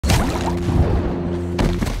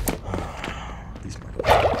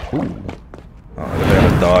Ooh. Oh, I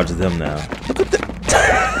gotta dodge them now. Look at that.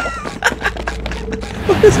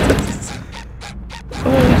 What is this?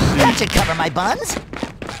 Oh, That should cover my buns.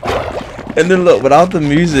 and then look, without the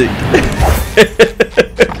music.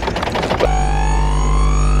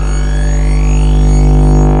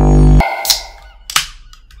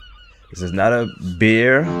 This is not a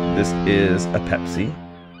beer. This is a Pepsi.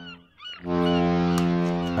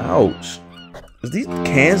 Ouch. Is these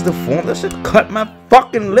cans deformed? That should cut my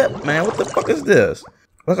fucking lip, man. What the fuck is this?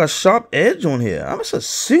 Like a sharp edge on here. I must have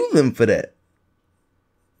sued them for that.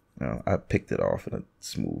 No, I picked it off and it's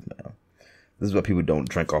smooth now. This is why people don't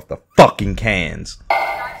drink off the fucking cans.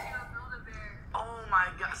 Oh my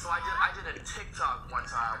god, so I did a TikTok one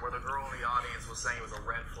time where the girl in the audience was saying it was a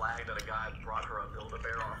red flag that a guy brought her a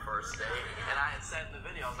Build-A-Bear on a first date. And I had said in the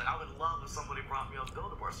video, I was like, I would love if somebody brought me a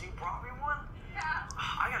Build-A-Bear. So you brought me one? Yeah.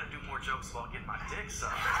 I gotta do more jokes about getting my dick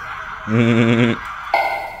sucked.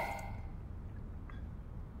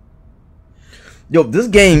 Yo, this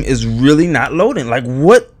game is really not loading. Like,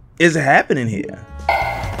 what is happening here?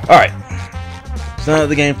 Alright. So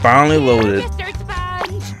the game finally loaded. Mr.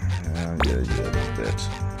 Sponge. Bitch.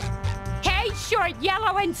 Hey, short,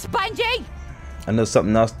 yellow, and spongy. I know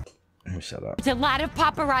something else. Let me shut up. There's a lot of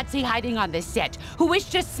paparazzi hiding on this set who wish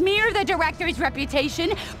to smear the director's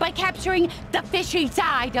reputation by capturing the fishy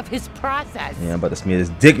side of his process. Yeah, I'm about to smear this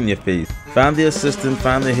dick in your face. Find the assistant,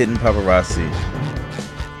 find the hidden paparazzi.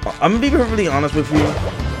 I'm gonna be perfectly honest with you.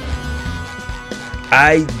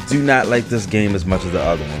 I do not like this game as much as the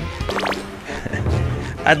other one.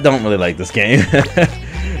 I don't really like this game.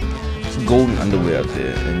 It's golden underwear up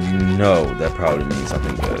there, and you know that probably means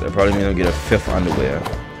something good. That probably means I'll get a 5th underwear.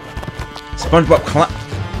 SpongeBob clown,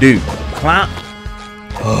 dude, clown.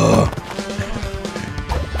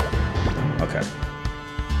 Okay.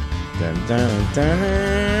 Dun, dun, dun,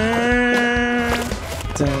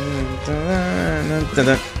 dun, dun, dun,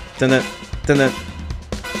 dun, dun, dun, dun.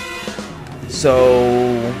 So,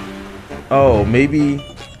 oh, maybe.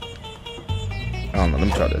 I don't know. Let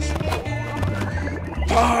me try this.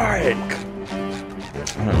 Park.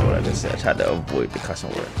 I don't know what I just said. I tried to avoid the cussing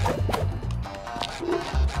word.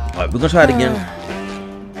 Alright, we're gonna try it again.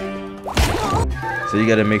 So you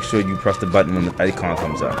gotta make sure you press the button when the icon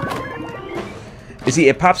comes up. You see,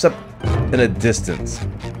 it pops up in a distance,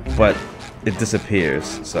 but it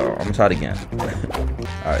disappears. So I'm gonna try it again.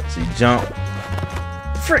 Alright, so you jump.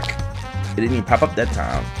 Frick! It didn't even pop up that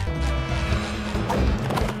time.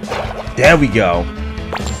 There we go.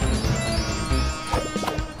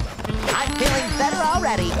 I'm feeling better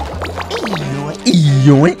already.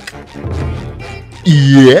 Yoink.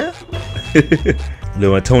 Yeah.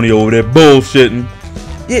 Little Antonio over there bullshitting.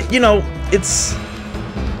 Yeah, you know, it's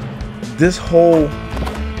this whole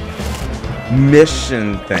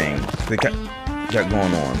mission thing they got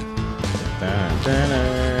going on.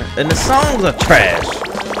 And the songs are trash.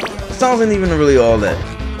 The songs ain't even really all that.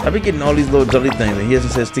 I've been getting all these little jelly things and he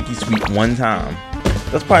hasn't said sticky sweet one time.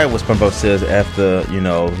 That's probably what SpongeBob says after, you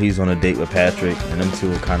know, he's on a date with Patrick and them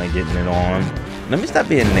two are kind of getting it on. Let me stop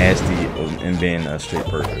being nasty and being a straight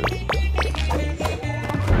pervert.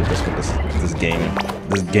 That's what this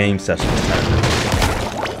game session is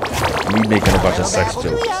turning. Me making a bunch of sex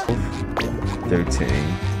jokes. 13.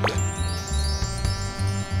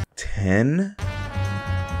 10? 10.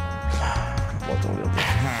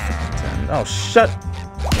 Oh, shut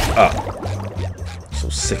up. I'm so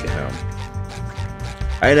sick of him.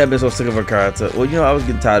 I ain't never been so sick of a character. Well, you know, I was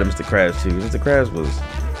getting tired of Mr. Krabs too. Mr. Krabs was,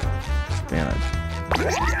 man.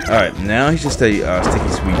 Alright, now he should stay sticky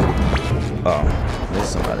sweet. Oh, there's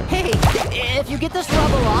somebody. Hey, if you get this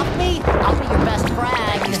rubber off me, I'll be your best friend.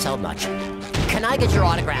 Thank you so much. Can I get your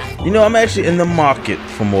autograph? You know, I'm actually in the market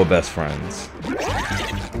for more best friends.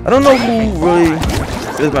 I don't know who really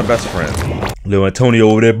is my best friend. Little Antonio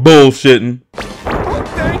over there bullshitting. Oh,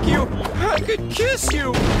 thank you. I could kiss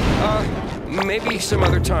you. Maybe some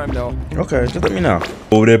other time though. Okay, just let me know.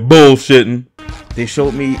 Over there bullshitting. They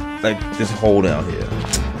showed me like this hole down here.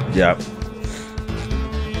 Yep.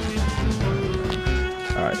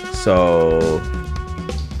 Alright, so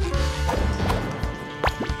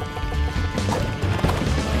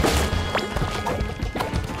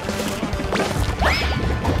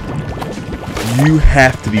you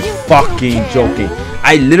have to be fucking joking.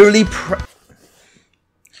 I literally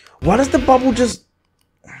why does the bubble just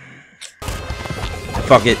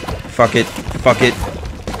fuck it, fuck it, fuck it.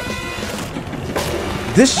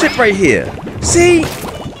 This shit right here. See?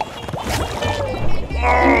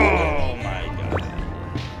 Oh my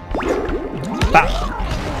god. Bop.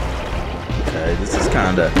 Okay, this is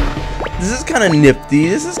kinda nifty.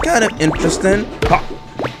 This is kind of interesting. Pop.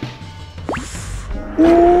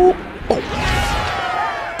 Ooh. Oh.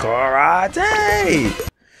 Karate.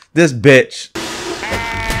 This bitch.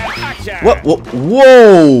 What?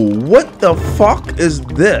 Whoa! What the fuck is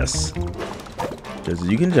this? Just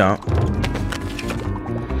you can jump.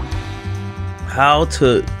 How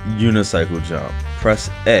to unicycle jump? Press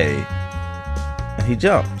A, and he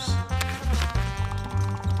jumps.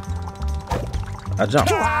 I jumped.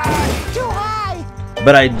 Too high! Too high!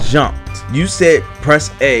 But I jumped. You said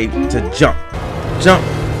press A to jump. Jump.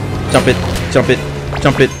 Jump it. Jump it.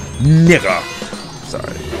 Jump it. Nigga.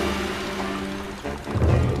 Sorry.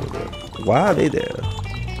 Why are they there?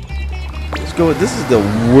 Let's go. This is the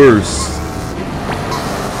worst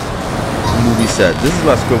movie set. This is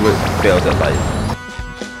why Squidward fails at life.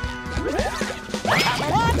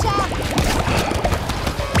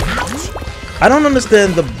 I don't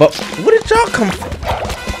understand the where did y'all come from?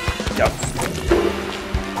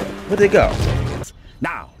 Where'd they go?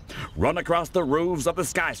 Now, run across the roofs of the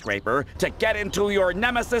skyscraper to get into your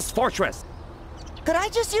nemesis fortress. Could I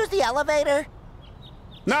just use the elevator?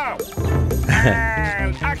 Now,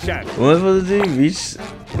 and action. What was it? Reach.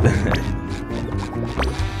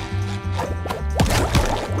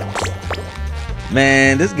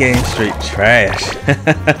 Man, this game's straight trash.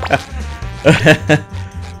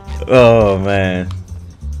 Oh man,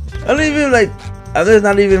 I don't even like. I'm just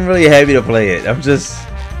not even really happy to play it. I'm just,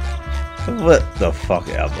 what the fuck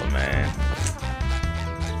ever, man.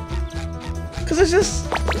 Cause it's just,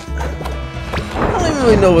 I don't even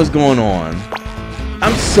really know what's going on.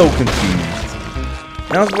 I'm so confused.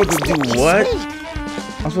 And I'm supposed to do what?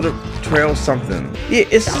 I'm supposed to trail something. Yeah,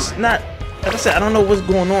 it's just not. Like I said, I don't know what's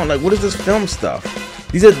going on. Like, what is this film stuff?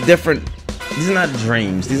 These are different. These are not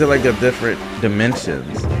dreams. These are like the different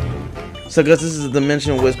dimensions. So I guess this is a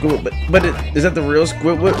dimension with Squidward, but is that the real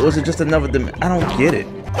Squidward, or is it just another dimension? I don't get it.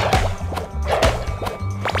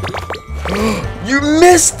 You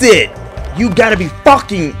missed it! You gotta be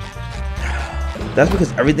fucking... That's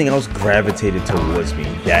because everything else gravitated towards me.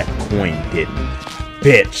 That coin didn't.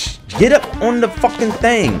 Bitch. Get up on the fucking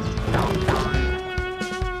thing.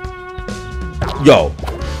 Yo.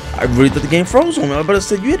 I really thought the game froze on me. I better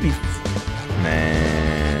said you had to be...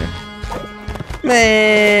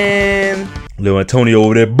 Man. Little Antonio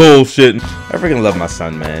over there bullshitting. I freaking love my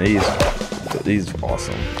son, man. He's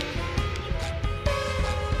awesome.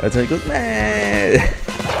 Antonio goes, man.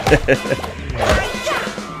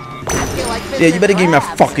 Yeah, you better give me my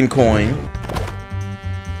fucking coin.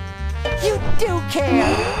 You do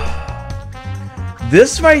care.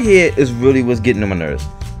 This right here is really what's getting on my nerves.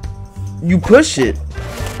 You push it,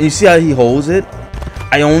 and you see how he holds it?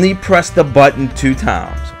 I only press the button 2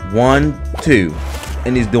 times. 1, 2,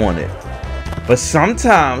 and he's doing it. But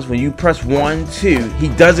sometimes when you press 1, 2, he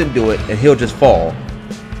doesn't do it, and he'll just fall.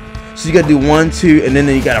 So you gotta do 1, 2, and then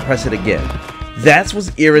you gotta press it again. That's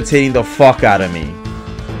what's irritating the fuck out of me.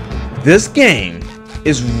 This game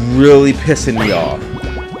is really pissing me off.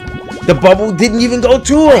 The bubble didn't even go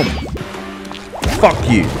to him. Fuck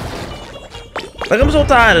you. Like, I'm so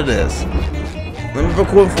tired of this. Let me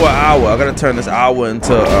record for an hour. I gotta turn this hour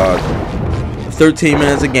into 13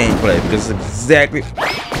 minutes of gameplay because it's exactly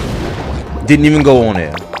didn't even go on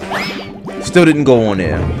there. Still didn't go on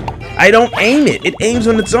there. I don't aim it. It aims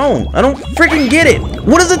on its own. I don't freaking get it.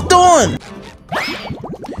 What is it doing?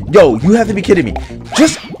 Yo, you have to be kidding me.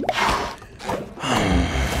 Just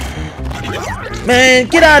man,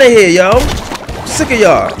 get out of here, yo. I'm sick of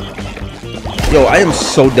y'all. Yo, I am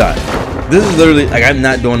so done. This is literally like I'm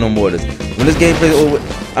not doing no more of this. When this gameplay is over,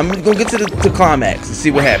 I'm gonna get to the climax and see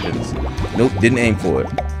what happens. Nope, didn't aim for it.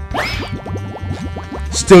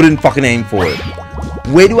 Still didn't fucking aim for it.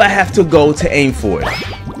 Where do I have to go to aim for it?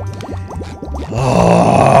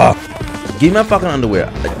 Oh, give me my fucking underwear.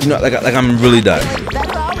 You know, like I'm really done.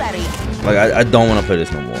 Like I don't want to play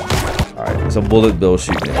this no more. All right, it's a bullet bill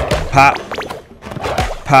shooting. Pop,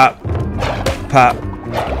 pop, pop,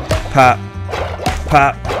 pop,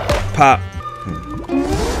 pop, pop.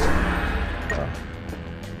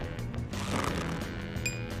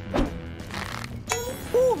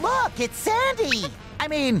 It's Sandy! I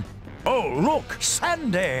mean... Oh, look,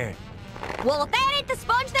 Sandy! Well, if that ain't the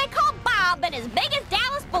sponge they call Bob and his biggest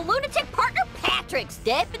Dallas lunatic partner Patrick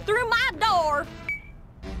stepping through my door.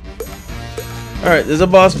 Alright, there's a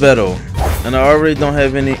boss battle. And I already don't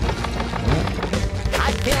have any...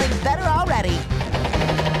 I'm feeling better already.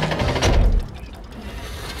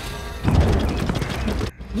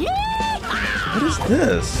 What is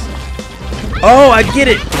this? Oh, I get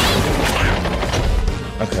it!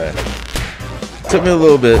 Okay. Took me a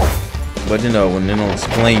little bit, but you know, when they don't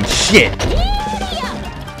explain shit.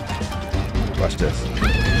 Watch this.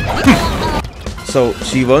 So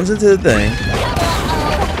she runs into the thing,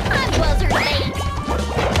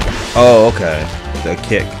 Oh, okay. The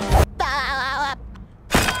kick.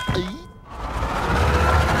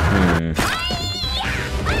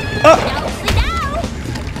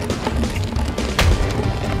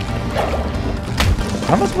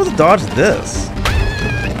 How am I supposed to dodge this?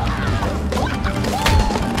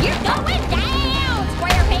 You're going down,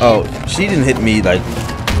 SquarePants. Oh, she didn't hit me like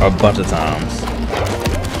a bunch of times.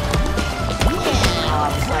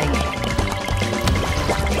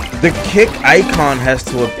 The kick icon has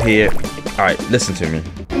to appear. Alright, listen to me.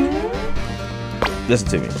 Listen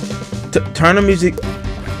to me. Turn the music.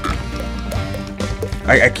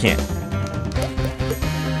 I can't.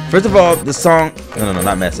 First of all, the song. No,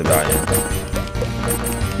 not Massive Volume.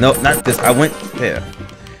 No, not this. I went there.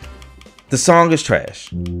 The song is trash.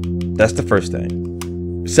 That's the first thing.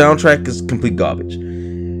 Soundtrack is complete garbage.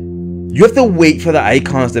 You have to wait for the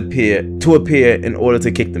icons to appear in order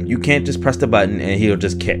to kick them. You can't just press the button and he'll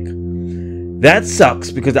just kick. That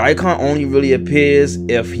sucks because the icon only really appears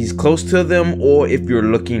if he's close to them or if you're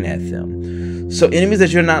looking at them. So enemies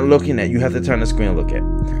that you're not looking at, you have to turn the screen and look at.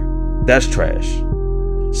 That's trash.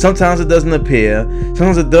 Sometimes it doesn't appear.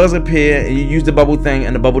 Sometimes it does appear and you use the bubble thing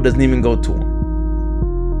and the bubble doesn't even go to him.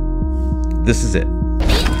 This is it.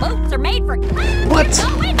 These boots are made for. What? You're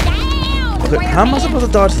going down, Okay, how am I supposed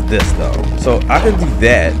to dodge this though? So I can do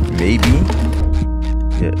that, maybe.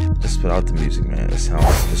 Yeah, just put out the music, man. It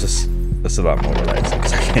sounds, it's a lot more relaxing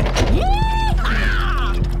because I can't.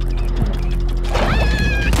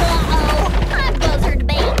 Uh-oh, I'm buzzard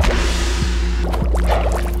bait.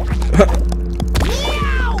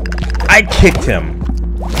 I kicked him.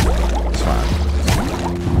 It's fine.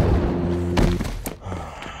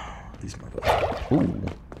 These motherfuckers. Ooh.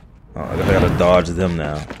 Oh, I gotta dodge them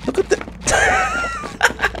now. Look at that.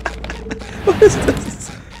 What is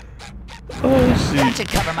this? Oh That shit. should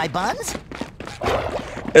cover my buns.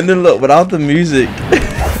 And then look, without the music.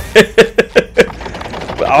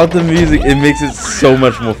 Without the music, it makes it so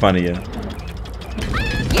much more funnier.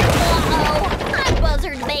 Uh-oh, I'm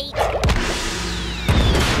buzzard bait.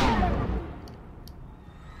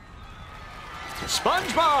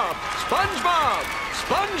 SpongeBob! SpongeBob!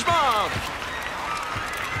 SpongeBob!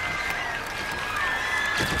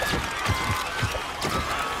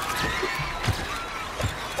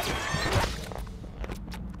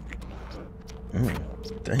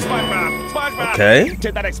 Dang. SpongeBob! Okay.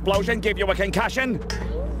 Did that explosion give you a concussion?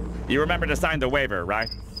 You remember to sign the waiver, right?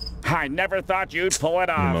 I never thought you'd pull it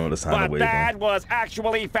off. Remember to sign the but waiver. that was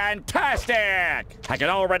actually fantastic! I can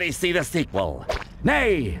already see the sequel.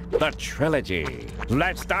 Nay, the trilogy.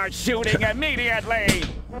 Let's start shooting immediately!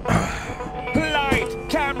 Light,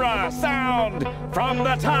 camera, sound! From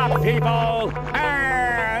the top, people!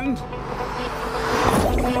 And...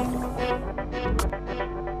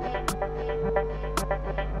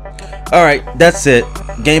 Alright, that's it.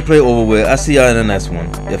 Gameplay over with. I'll see y'all in the next one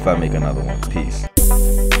if I make another one. Peace.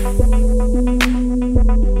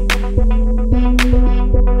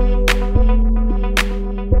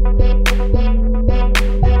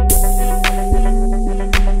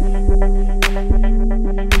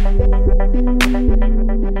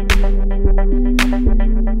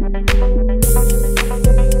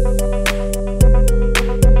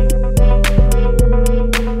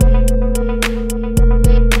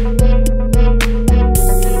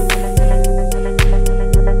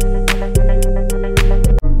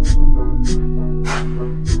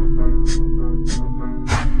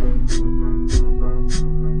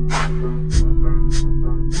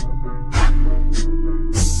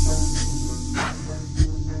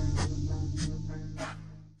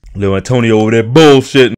 Little Antonio over there bullshitting.